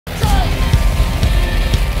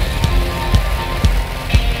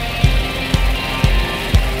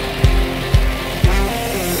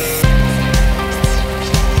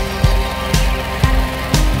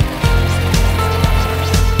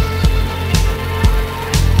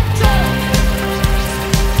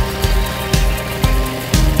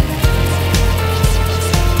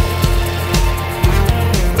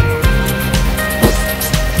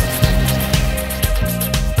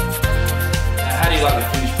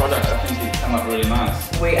product. I think it's come up really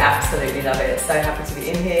nice. We absolutely love it. So happy to be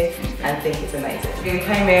in here and think it's amazing. We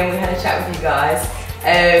came in, we had a chat with you guys.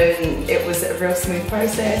 It was a real smooth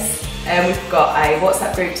process. We've got a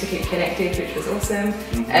WhatsApp group to keep connected, which was awesome.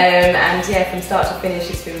 And yeah, from start to finish,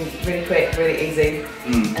 it's been really quick, really easy,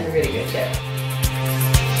 and a really good trip.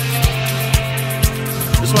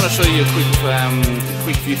 Just want to show you a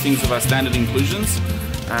quick few things of our standard inclusions.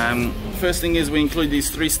 First thing is we include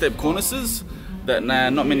these 3-step cornices that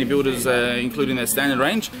not many builders include in their standard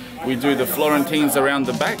range. We do the Florentines around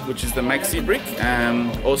the back, which is the maxi brick,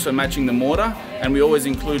 also matching the mortar, and we always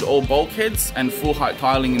include all bulkheads and full height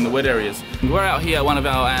tiling in the wet areas. We're out here at one of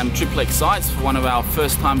our triplex sites for one of our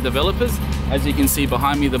first time developers. As you can see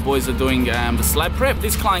behind me, the boys are doing the slab prep.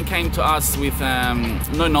 This client came to us with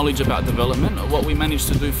no knowledge about development. What we managed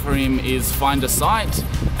to do for him is find a site,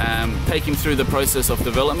 take him through the process of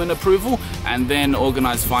development approval, and then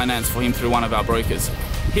organize finance for him through one of our brokers.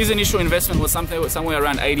 His initial investment was somewhere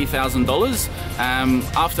around $80,000.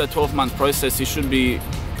 After a 12-month process, he should be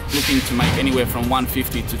looking to make anywhere from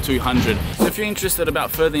 150 to 200. So if you're interested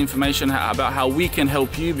about further information about how we can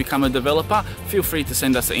help you become a developer, feel free to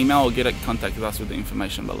send us an email or get in contact with us with the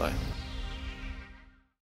information below.